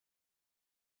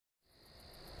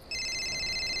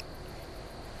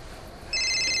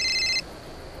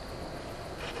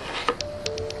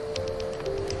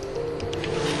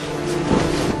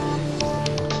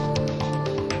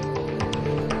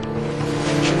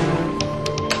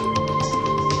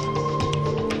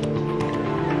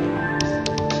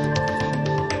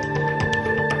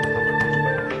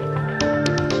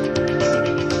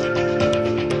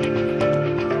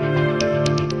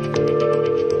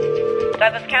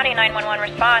County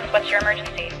 911 response. What's your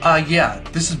emergency? Yeah,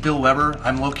 this is Bill Weber.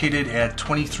 I'm located at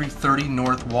 2330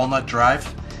 North Walnut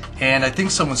Drive, and I think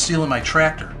someone's stealing my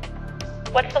tractor.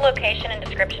 What's the location and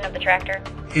description of the tractor?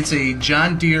 It's a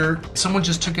John Deere. Someone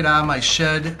just took it out of my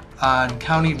shed on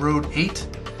County Road 8,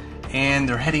 and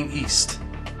they're heading east.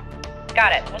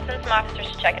 Got it. We'll send some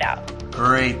officers to check it out.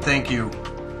 Great, thank you.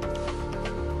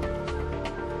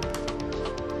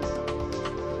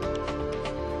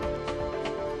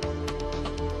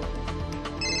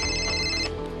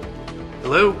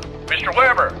 Hello? Mr.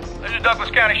 Weber, this is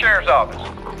Douglas County Sheriff's Office.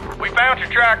 We found your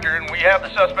tractor and we have the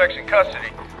suspects in custody.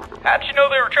 How'd you know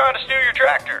they were trying to steal your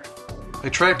tractor? The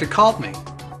tractor called me.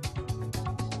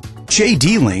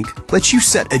 JDLink lets you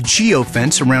set a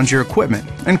geofence around your equipment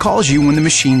and calls you when the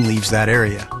machine leaves that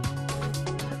area.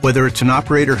 Whether it's an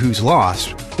operator who's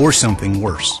lost or something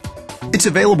worse. It's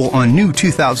available on new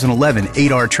 2011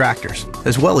 8R tractors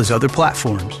as well as other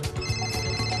platforms.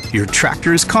 Your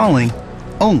tractor is calling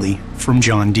only from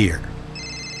John Deere.